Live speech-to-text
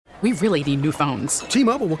We really need new phones.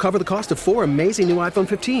 T-Mobile will cover the cost of 4 amazing new iPhone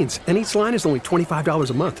 15s, and each line is only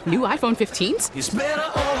 $25 a month. New iPhone 15s? It's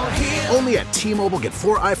better over here. Only at T-Mobile, get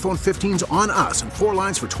 4 iPhone 15s on us and 4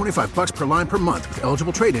 lines for $25 per line per month with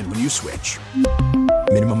eligible trade-in when you switch.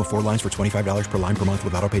 Minimum of 4 lines for $25 per line per month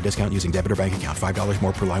with autopay discount using debit or bank account. $5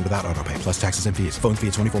 more per line without autopay, plus taxes and fees. Phone fee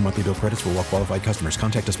at 24 monthly bill credits for well-qualified customers.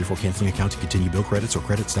 Contact us before canceling account to continue bill credits or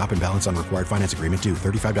credit stop and balance on required finance agreement due.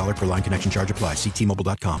 $35 per line connection charge applies. See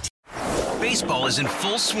T-Mobile.com. Baseball is in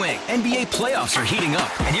full swing. NBA playoffs are heating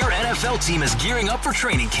up, and your NFL team is gearing up for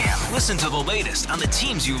training camp. Listen to the latest on the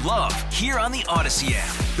teams you love here on the Odyssey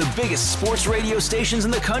app. The biggest sports radio stations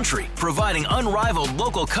in the country, providing unrivaled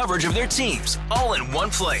local coverage of their teams, all in one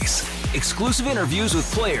place. Exclusive interviews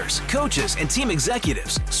with players, coaches, and team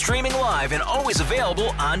executives, streaming live and always available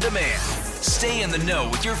on demand. Stay in the know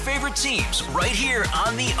with your favorite teams right here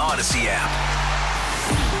on the Odyssey app.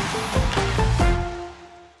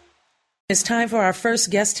 It's time for our first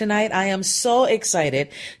guest tonight. I am so excited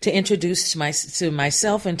to introduce to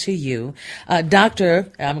myself and to you, Dr.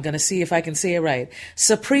 I'm going to see if I can say it right,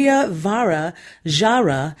 Supriya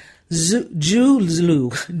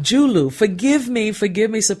Varadarajulu. Forgive me,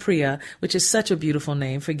 Supriya, which is such a beautiful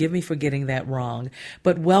name. Forgive me for getting that wrong.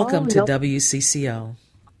 But welcome to WCCO.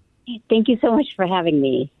 Thank you so much for having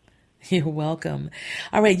me. You're welcome.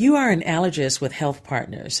 All right. You are an allergist with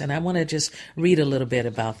HealthPartners, and I want to just read a little bit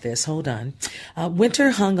about this. Hold on. Winter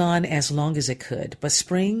hung on as long as it could, but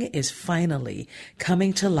spring is finally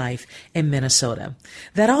coming to life in Minnesota.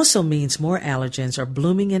 That also means more allergens are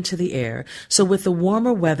blooming into the air. So with the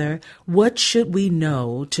warmer weather, what should we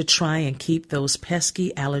know to try and keep those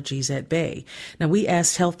pesky allergies at bay? Now, we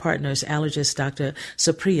asked HealthPartners allergist Dr.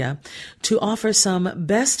 Supriya to offer some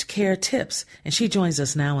best care tips, and she joins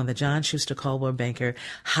us now on the John Schuster Coldwell Banker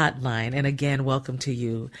hotline. And again, welcome to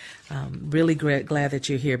you. Really glad that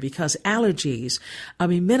you're here because allergies,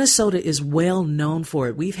 Minnesota is well known for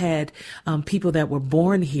it. We've had people that were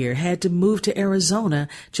born here had to move to Arizona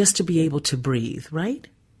just to be able to breathe, right?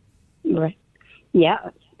 Right.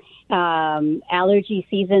 Yeah. Allergy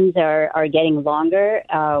seasons are getting longer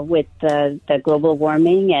with the global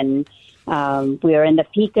warming, and we are in the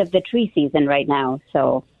peak of the tree season right now.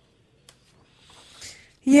 So.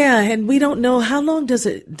 Yeah, and we don't know how long does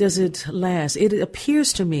it last. It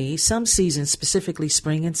appears to me some seasons, specifically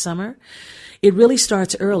spring and summer, it really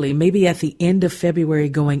starts early, maybe at the end of February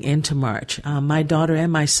going into March. My daughter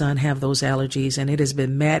and my son have those allergies, and it has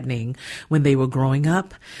been maddening when they were growing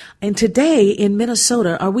up. And today in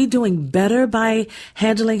Minnesota, are we doing better by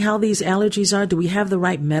handling how these allergies are? Do we have the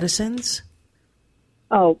right medicines?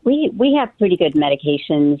 Oh, we have pretty good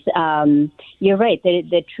medications. You're right.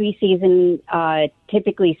 The tree season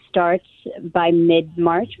typically starts by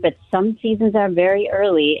mid-March, but some seasons are very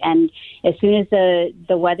early. And as soon as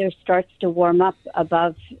the weather starts to warm up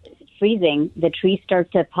above freezing, the trees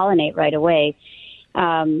start to pollinate right away.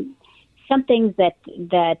 Some things that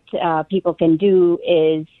people can do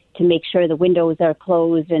is to make sure the windows are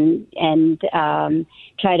closed and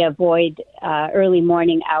try to avoid early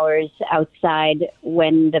morning hours outside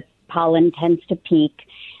when the pollen tends to peak.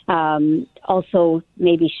 Also,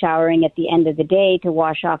 maybe showering at the end of the day to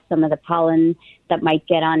wash off some of the pollen that might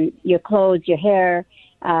get on your clothes, your hair,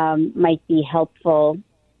 might be helpful.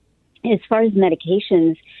 As far as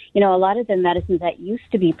medications, a lot of the medicines that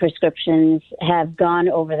used to be prescriptions have gone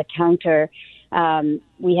over the counter.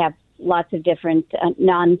 We have lots of different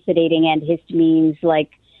non-sedating antihistamines like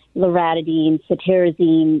loratadine,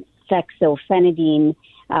 cetirizine, fexofenadine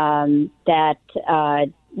that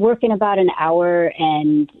work in about an hour,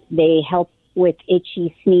 and they help with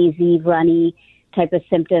itchy, sneezy, runny type of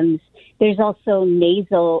symptoms. There's also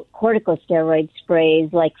nasal corticosteroid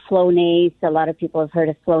sprays like Flonase. A lot of people have heard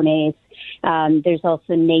of Flonase. There's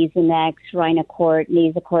also Nasonex, Rhinocort,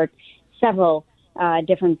 Nasacort, several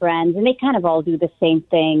different brands, and they kind of all do the same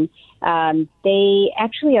thing. They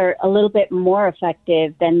actually are a little bit more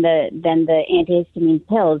effective than the antihistamine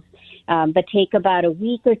pills, but take about a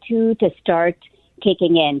week or two to start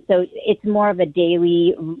kicking in. So it's more of a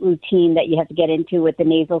daily routine that you have to get into with the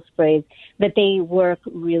nasal sprays, but they work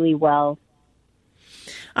really well.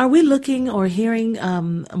 Are we looking or hearing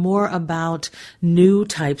more about new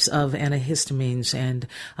types of antihistamines and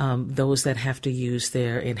those that have to use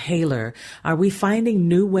their inhaler? Are we finding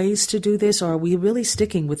new ways to do this, or are we really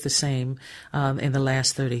sticking with the same in the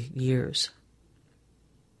last 30 years?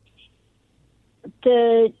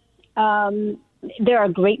 There are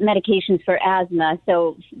great medications for asthma.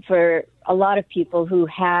 So for a lot of people who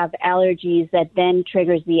have allergies that then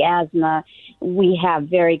triggers the asthma, we have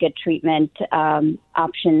very good treatment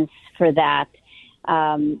options for that.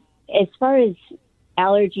 As far as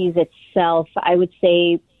allergies itself, I would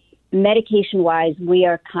say medication-wise, we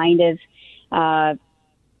are kind of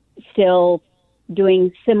still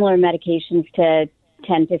doing similar medications to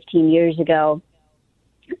 10, 15 years ago,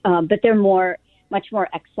 but they're much more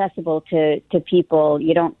accessible to people.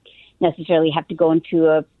 You don't necessarily have to go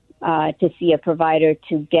into to see a provider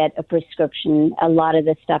to get a prescription. A lot of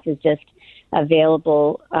this stuff is just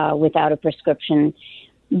available without a prescription.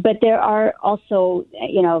 But there are also,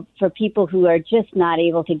 for people who are just not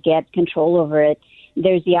able to get control over it,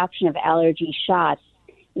 there's the option of allergy shots,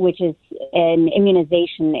 which is an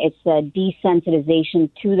immunization. It's a desensitization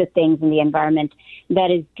to the things in the environment that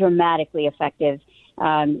is dramatically effective.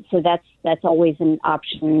 So that's always an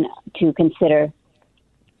option to consider.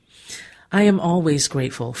 I am always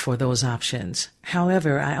grateful for those options.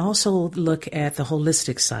 However, I also look at the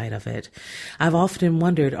holistic side of it. I've often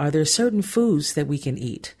wondered, are there certain foods that we can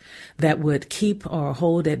eat that would keep or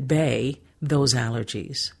hold at bay those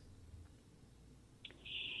allergies?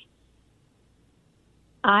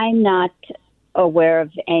 I'm not aware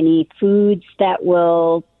of any foods that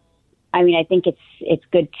will, I think it's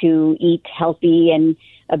good to eat healthy and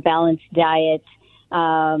a balanced diet.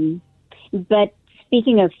 But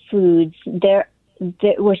speaking of foods,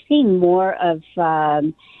 we're seeing more of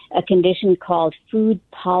a condition called food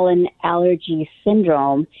pollen allergy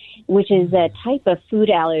syndrome, which is a type of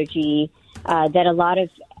food allergy that a lot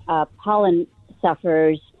of pollen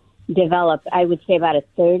sufferers develop. I would say about a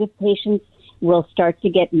third of patients will start to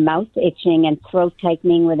get mouth itching and throat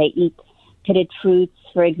tightening when they eat pitted fruits,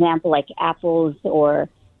 for example, like apples or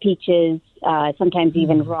peaches, sometimes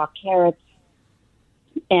even raw carrots.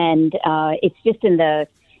 And it's just in the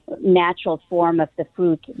natural form of the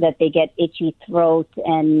fruit that they get itchy throat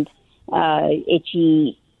and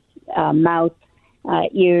itchy mouth,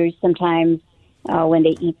 ears sometimes when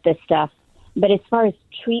they eat this stuff. But as far as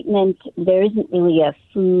treatment, there isn't really a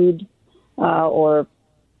food or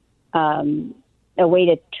a way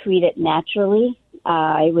to treat it naturally.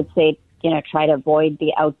 I would say, try to avoid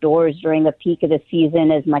the outdoors during the peak of the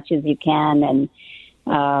season as much as you can, and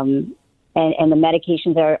the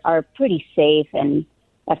medications are pretty safe and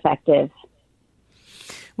effective.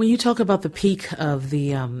 When you talk about the peak of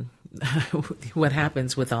the what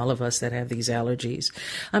happens with all of us that have these allergies,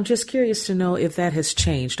 I'm just curious to know if that has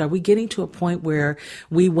changed. Are we getting to a point where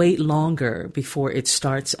we wait longer before it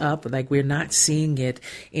starts up? Like we're not seeing it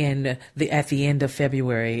at the end of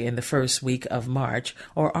February, in the first week of March,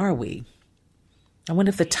 or are we? I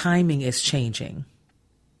wonder if the timing is changing.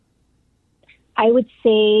 I would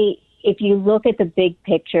say if you look at the big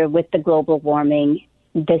picture with the global warming,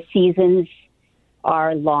 the seasons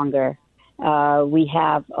are longer. We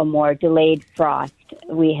have a more delayed frost.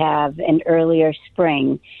 We have an earlier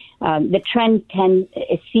spring. The trend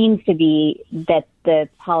seems to be that the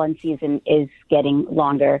pollen season is getting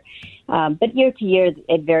longer. But year to year,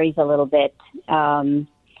 it varies a little bit.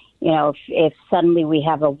 If suddenly we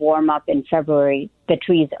have a warm up in February, the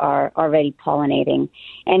trees are already pollinating.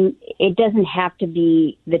 And it doesn't have to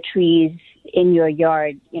be the trees in your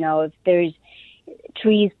yard. If there's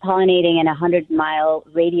trees pollinating in a 100-mile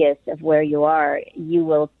radius of where you are, you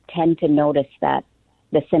will tend to notice the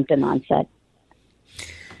symptom onset.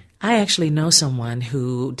 I actually know someone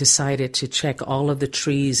who decided to check all of the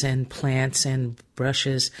trees and plants and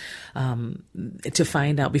brushes to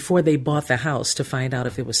find out, before they bought the house, to find out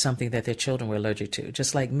if it was something that their children were allergic to.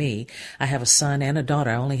 Just like me, I have a son and a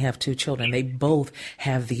daughter. I only have 2 children. They both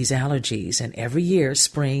have these allergies. And every year,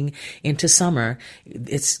 spring into summer,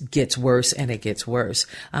 it gets worse and it gets worse.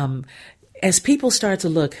 As people start to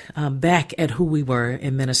look back at who we were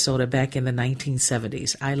in Minnesota back in the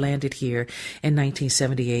 1970s, I landed here in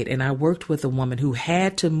 1978, and I worked with a woman who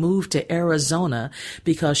had to move to Arizona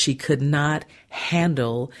because she could not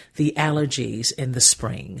handle the allergies in the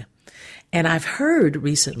spring. And I've heard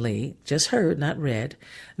recently, just heard, not read,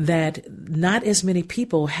 that not as many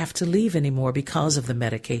people have to leave anymore because of the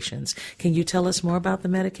medications. Can you tell us more about the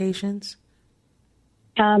medications?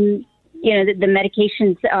 The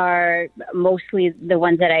medications are mostly the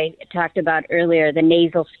ones that I talked about earlier, the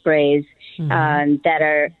nasal sprays, that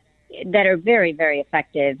are very, very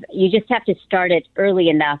effective. You just have to start it early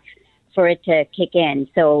enough for it to kick in.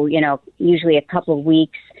 So, usually a couple of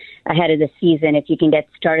weeks ahead of the season, if you can get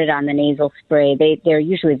started on the nasal spray, they're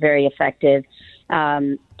usually very effective.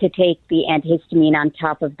 To take the antihistamine on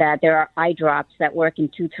top of that, there are eye drops that work in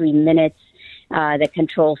 2-3 minutes that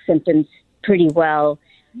control symptoms pretty well.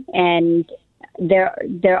 And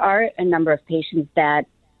there are a number of patients that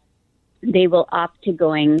they will opt to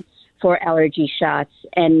going for allergy shots,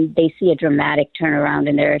 and they see a dramatic turnaround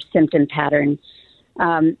in their symptom pattern.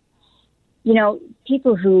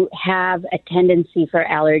 people who have a tendency for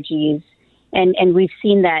allergies, and we've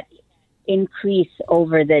seen that increase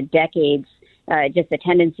over the decades, just the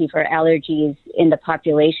tendency for allergies in the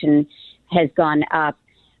population has gone up.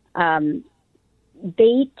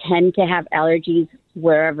 They tend to have allergies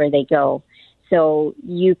wherever they go. So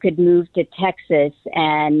you could move to Texas,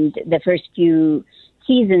 and the first few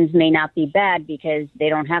seasons may not be bad because they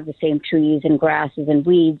don't have the same trees and grasses and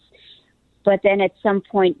weeds. But then at some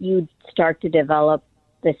point you start to develop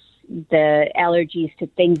the allergies to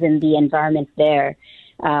things in the environment there.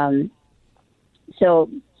 So,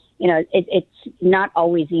 it's not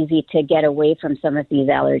always easy to get away from some of these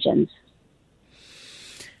allergens.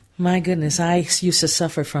 My goodness, I used to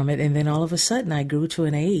suffer from it, and then all of a sudden I grew to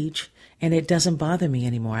an age and it doesn't bother me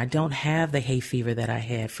anymore. I don't have the hay fever that I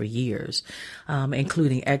had for years,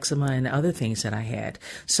 including eczema and other things that I had.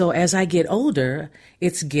 So as I get older,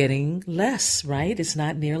 it's getting less, right? It's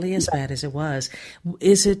not nearly as bad as it was.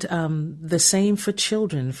 Is it the same for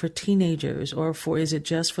children, for teenagers, or is it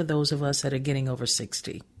just for those of us that are getting over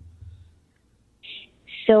 60?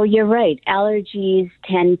 So you're right. Allergies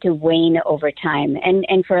tend to wane over time.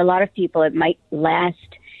 And for a lot of people, it might last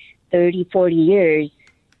 30, 40 years,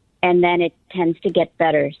 and then it tends to get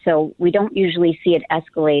better. So we don't usually see it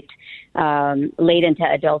escalate late into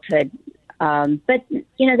adulthood. But,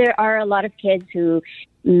 there are a lot of kids who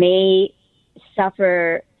may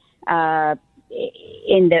suffer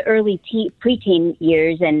in the early preteen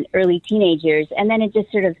years and early teenage years, and then it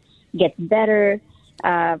just sort of gets better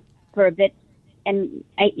for a bit. And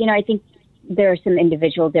I think there are some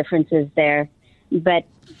individual differences there, but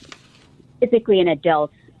typically in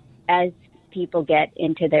adults, as people get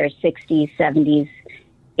into their 60s, 70s,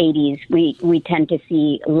 80s, we tend to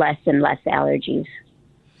see less and less allergies.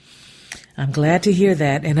 I'm glad to hear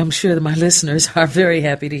that, and I'm sure that my listeners are very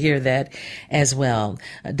happy to hear that as well.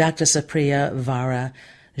 Dr. Supriya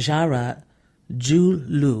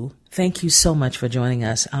Varadarajulu, thank you so much for joining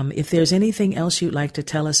us. If there's anything else you'd like to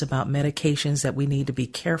tell us about medications that we need to be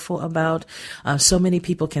careful about, so many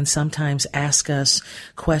people can sometimes ask us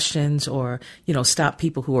questions or, stop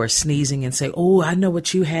people who are sneezing and say, oh, I know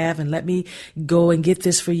what you have and let me go and get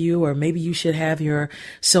this for you. Or maybe you should have your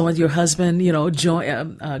husband,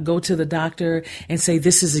 go to the doctor and say,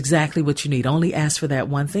 this is exactly what you need. Only ask for that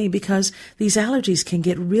one thing, because these allergies can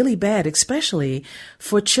get really bad, especially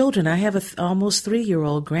for children. I have an almost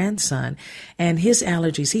 3-year-old grandson, and his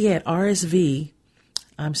allergies, he had RSV.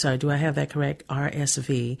 I'm sorry, do I have that correct?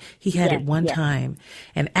 RSV. He had it one time.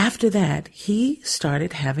 And after that, he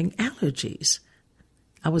started having allergies.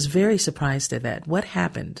 I was very surprised at that. What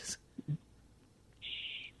happened?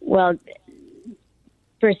 Well,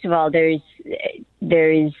 first of all, there's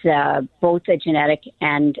both a genetic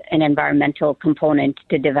and an environmental component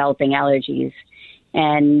to developing allergies.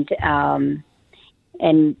 And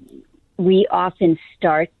we often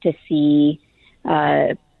start to see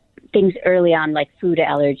things early on, like food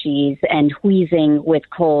allergies and wheezing with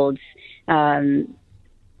colds,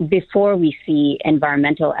 before we see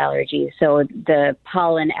environmental allergies. So the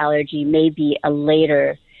pollen allergy may be a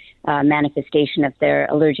later manifestation of their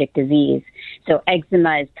allergic disease. So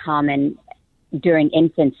eczema is common during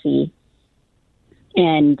infancy,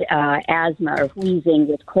 and asthma or wheezing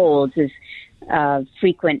with colds is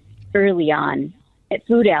frequent early on.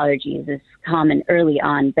 Food allergies is common early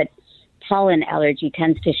on, but pollen allergy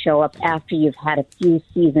tends to show up after you've had a few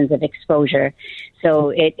seasons of exposure.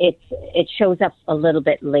 So it shows up a little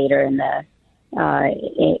bit later in a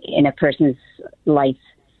person's life.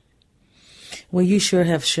 Well, you sure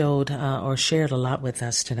have showed or shared a lot with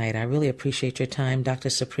us tonight. I really appreciate your time, Dr.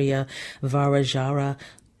 Supriya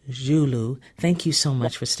Varadarajulu. Thank you so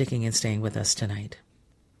much for sticking and staying with us tonight.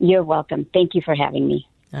 You're welcome. Thank you for having me.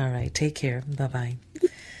 All right. Take care. Bye-bye.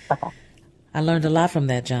 Bye-bye. I learned a lot from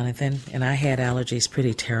that, Jonathan, and I had allergies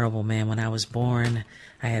pretty terrible, man. When I was born,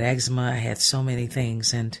 I had eczema. I had so many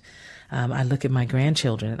things, and I look at my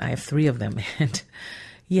grandchildren. I have 3 of them, and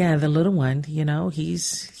yeah, the little one,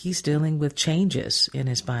 he's dealing with changes in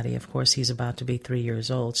his body. Of course, he's about to be 3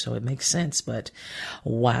 years old, so it makes sense. But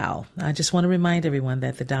wow, I just want to remind everyone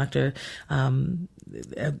that the doctor,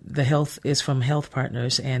 the health is from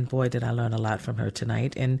HealthPartners, and boy, did I learn a lot from her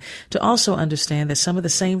tonight. And to also understand that some of the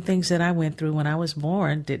same things that I went through when I was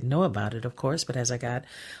born, didn't know about it, of course, but as I got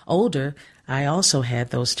older, I also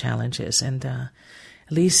had those challenges. And at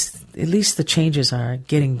least the changes are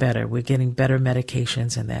getting better. We're getting better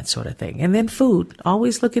medications and that sort of thing. And then food.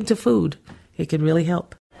 Always look into food. It can really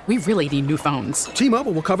help. We really need new phones.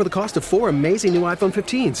 T-Mobile will cover the cost of 4 amazing new iPhone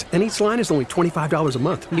 15s, and each line is only $25 a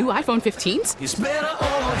month. New iPhone 15s? It's better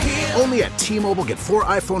over here. Only at T-Mobile, get 4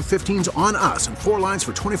 iPhone 15s on us and 4 lines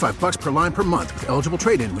for $25 per line per month with eligible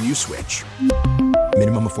trade-in when you switch.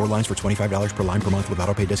 Minimum of 4 lines for $25 per line per month with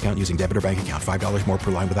autopay discount using debit or bank account. $5 more per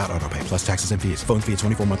line without autopay, plus taxes and fees. Phone fee at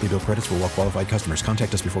 24 monthly bill credits for well-qualified customers.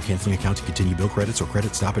 Contact us before canceling account to continue bill credits or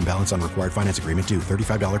credit stop and balance on required finance agreement due.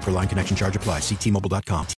 $35 per line connection charge applies. See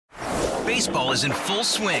T-Mobile.com. Baseball is in full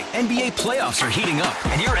swing. NBA playoffs are heating up,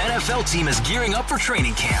 and your NFL team is gearing up for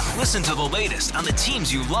training camp. Listen to the latest on the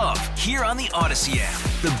teams you love here on the Odyssey app.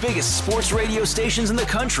 The biggest sports radio stations in the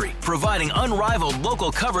country, providing unrivaled local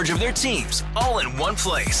coverage of their teams, all in one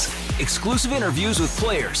place. Exclusive interviews with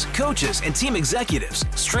players, coaches, and team executives,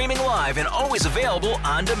 streaming live and always available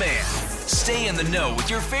on demand. Stay in the know with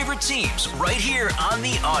your favorite teams right here on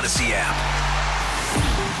the Odyssey app.